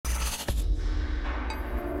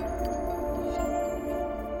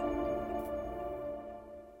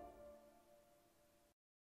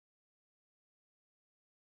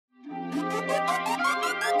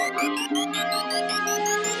You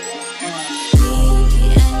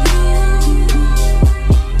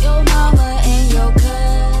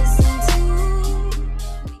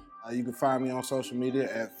can find me on social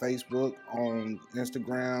media at Facebook, on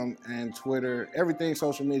Instagram, and Twitter. Everything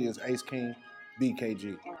social media is Ace King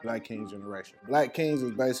BKG, Black Kings Generation. Black Kings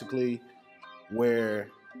is basically where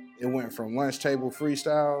it went from lunch table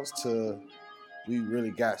freestyles to we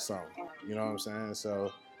really got something. You know what I'm saying?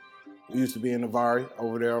 So we used to be in Navarre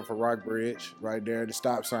over there off of Rock Bridge, right there at the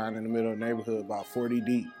stop sign in the middle of the neighborhood, about 40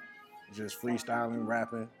 deep, just freestyling,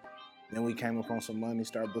 rapping. Then we came up on some money,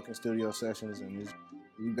 started booking studio sessions, and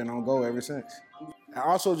we've been on go ever since. And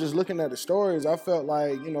also just looking at the stories, I felt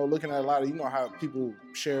like, you know, looking at a lot of, you know how people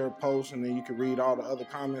share posts and then you can read all the other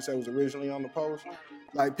comments that was originally on the post.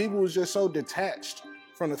 Like, people was just so detached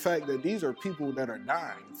from the fact that these are people that are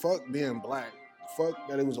dying. Fuck being black. Fuck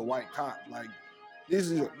that it was a white cop. Like, this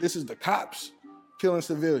is the cops killing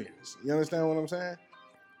civilians. You understand what I'm saying?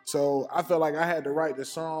 So I felt like I had to write the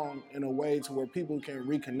song in a way to where people can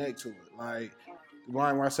reconnect to it. Like, the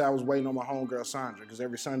line where I said I was waiting on my homegirl Sandra, because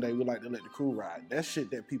every Sunday we like to let the crew ride. That's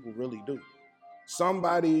shit that people really do.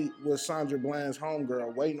 Somebody was Sandra Bland's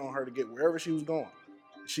homegirl waiting on her to get wherever she was going.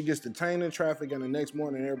 She gets detained in traffic, and the next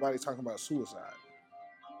morning everybody's talking about suicide.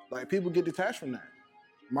 Like, people get detached from that.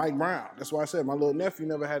 Mike Brown, that's why I said my little nephew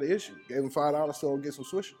never had an issue. Gave him $5 to go get some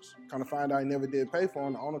swishers. Kind of find out he never did pay for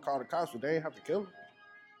him. The owner called the cops, but they ain't have to kill him.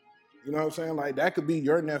 You know what I'm saying? Like, that could be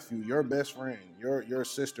your nephew, your best friend, your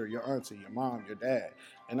sister, your auntie, your mom, your dad.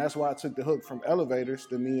 And that's why I took the hook from Elevators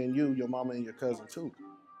to me and you, your mama and your cousin too.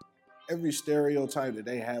 Every stereotype that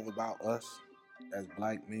they have about us as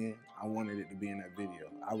black men, I wanted it to be in that video.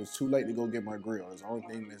 I was too late to go get my grill. The only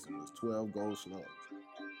thing missing was 12 gold slugs.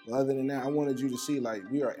 But other than that, I wanted you to see, like,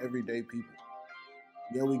 we are everyday people.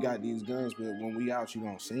 Yeah, we got these guns, but when we out, you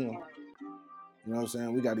don't see them. You know what I'm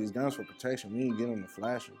saying? We got these guns for protection. We ain't get them to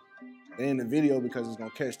flash them. They in the video because it's gonna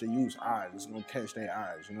catch the youth's eyes. It's gonna catch their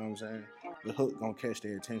eyes, you know what I'm saying? The hook gonna catch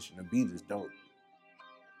their attention. The beat is dope.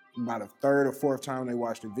 By the third or fourth time they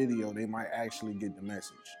watch the video, they might actually get the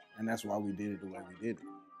message. And that's why we did it the way we did it.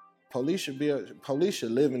 Police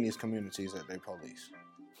should live in these communities that they police.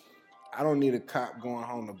 I don't need a cop going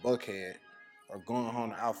home to Buckhead or going home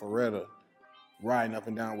to Alpharetta riding up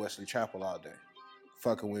and down Wesley Chapel all day,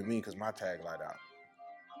 fucking with me because my tag light out.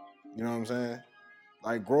 You know what I'm saying?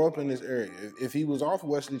 Like, grow up in this area. If he was off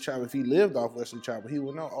Wesley Chapel, if he lived off Wesley Chapel, he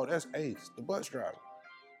would know, oh, that's Ace, the bus driver.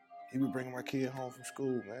 He be bringing my kid home from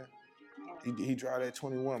school, man. He drive at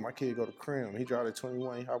 21. My kid go to Crim. He drive at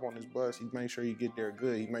 21. He hop on his bus. He make sure he get there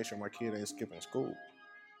good. He make sure my kid ain't skipping school.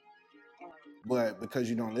 But because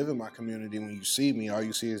you don't live in my community, when you see me, all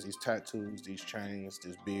you see is these tattoos, these chains,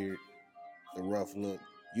 this beard, the rough look.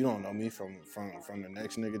 You don't know me from the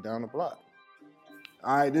next nigga down the block.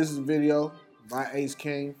 All right, this is a video by Ace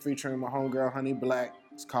King featuring my homegirl Honey Black.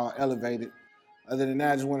 It's called Elevated. Other than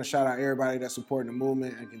that, I just want to shout out everybody that's supporting the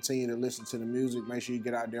movement and continue to listen to the music. Make sure you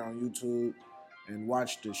get out there on YouTube and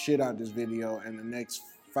watch the shit out this video and the next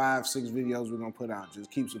 5-6 videos we're gonna put out.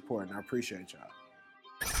 Just keep supporting. I appreciate y'all.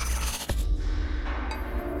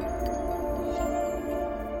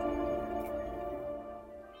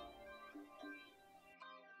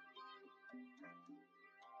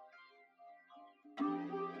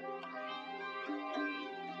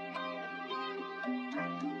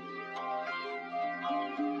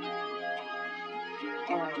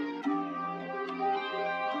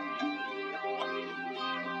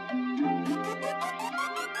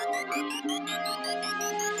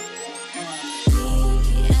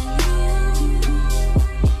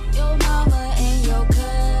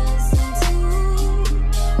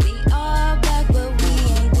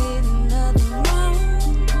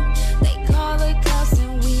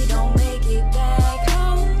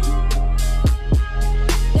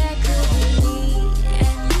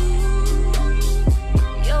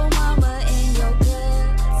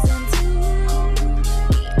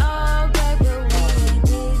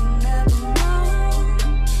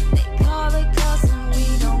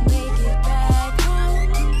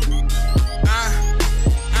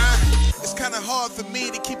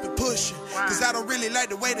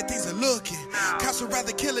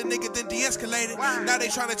 Now they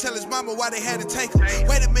tryna tell his mama why they had to take him.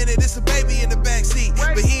 Wait a minute, it's a baby in the backseat,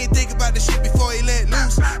 but he ain't think about the shit before he let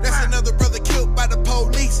loose. That's another brother killed by the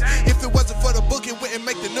police. If it wasn't for the book, it wouldn't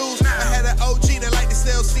make the news. I had an OG that liked to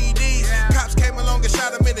sell CDs. Cops came along and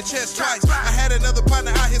shot him in the chest twice. I had another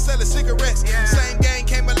partner out here selling cigarettes. Same gang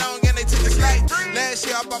came along and they took his life. Last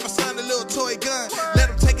year I bought my son a little toy gun. Let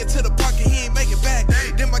him take it to the park and he ain't make it back.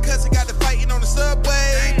 Then my cousin got to fighting on the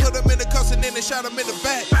subway. Put him in the cuffs and then they shot him in the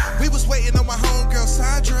back. We was waiting on my homegirl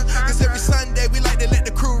Sandra.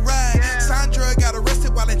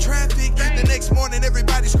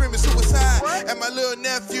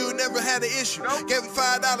 nephew, never had an issue. Gave him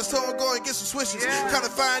 $5, told him go and get some swishes. Come to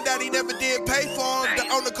find out he never did pay for him. The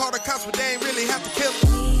owner called the cops, but they ain't really have to kill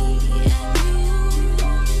him.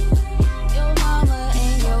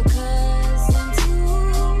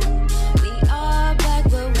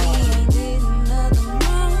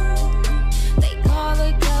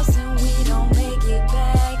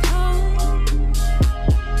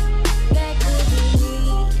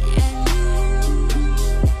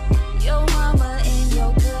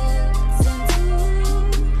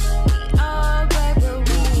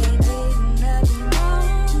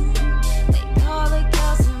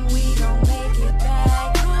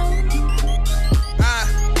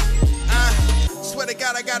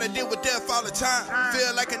 I gotta deal with death all the time.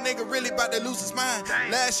 Feel like a nigga really about to lose his mind.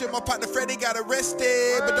 Last year my partner Freddie got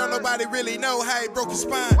arrested, but don't nobody really know how he broke his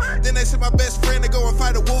spine. Then they sent my best friend to go and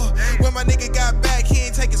fight a war. When my nigga got back, he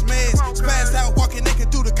ain't take his meds. Spazzed out, walking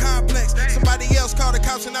naked through the complex. Somebody else called the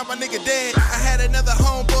cops and now my nigga dead. I had another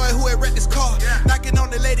homeboy who had wrecked his car, knocking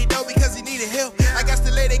on the lady door because he needed help. I guess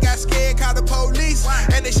the lady got scared, called the police,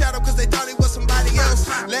 and they shot him cause they thought he was somebody else.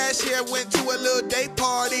 Last year I went to a little day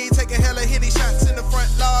party, taking hella Henny shots in the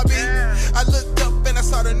front lobby. I looked up and I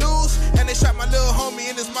saw the news, and they shot my little homie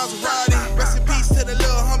in his Maserati. Rest in peace to the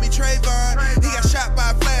little homie Trayvon. He got shot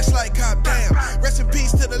by a flashlight cop, damn. Rest in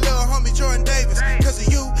peace to the little homie Jordan Davis. Cause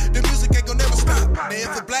of you, the music ain't gon' never stop. Now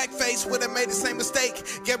if a blackface would've made the same mistake,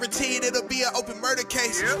 guaranteed it'll be an open murder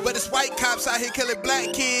case. But it's white cops out here killing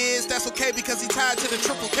black kids. That's okay because he tied to the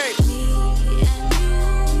Triple K.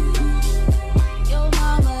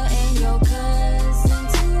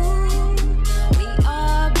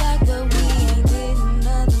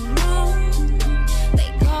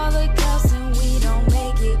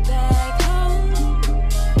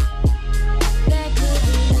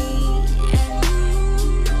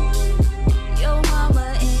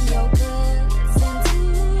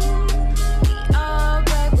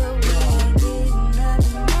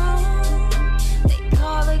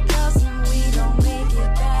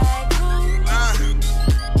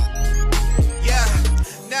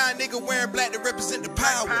 Wearing black to represent the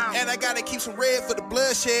power, and I gotta keep some red for the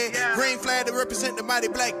bloodshed. Green flag to represent the mighty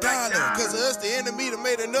black dollar. Cause of us, the enemy that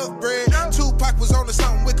made enough bread. Tupac was on to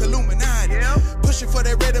something with Illuminati, pushing for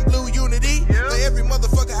that red and blue unity. For every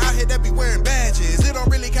motherfucker out here that be wearing badges, it don't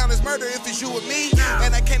really count as murder if it's you or me.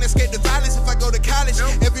 And I can't escape the violence if I go to college.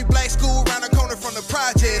 Every black school around the corner from the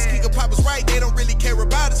projects. King of Pop was right, they don't really care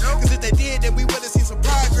about us. Cause if they did, then we would've seen some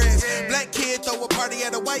progress. Black kid throw a party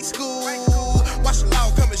at a white school, watch the law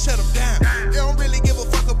come and shut them down. They don't really give a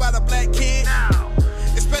fuck about a black kid,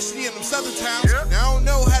 especially in them southern towns. Now I don't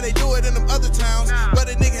know how they do it in them other towns, but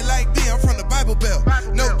a nigga like me, I'm from the Bible Belt.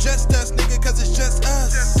 No just us, nigga, cause it's just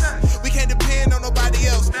us. We can't depend on nobody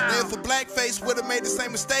else. Now if a blackface would've made the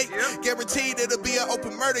same mistake, guaranteed it'll be an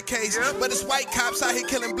open murder case. But it's white cops out here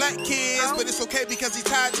killing black kids, but it's okay because he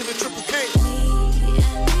tied to the Triple K.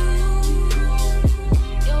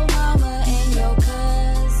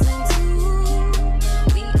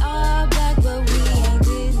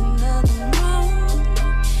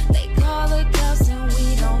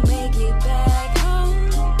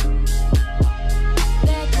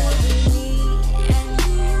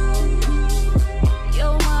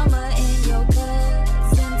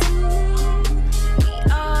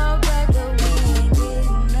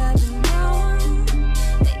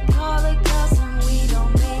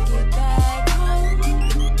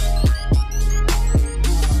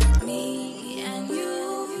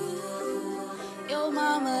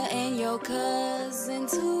 Cousin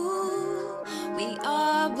too. We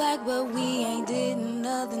are black, but we ain't did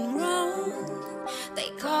nothing wrong. They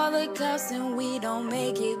call the cops and we don't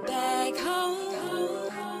make it back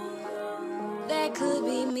home. That could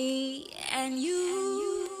be me.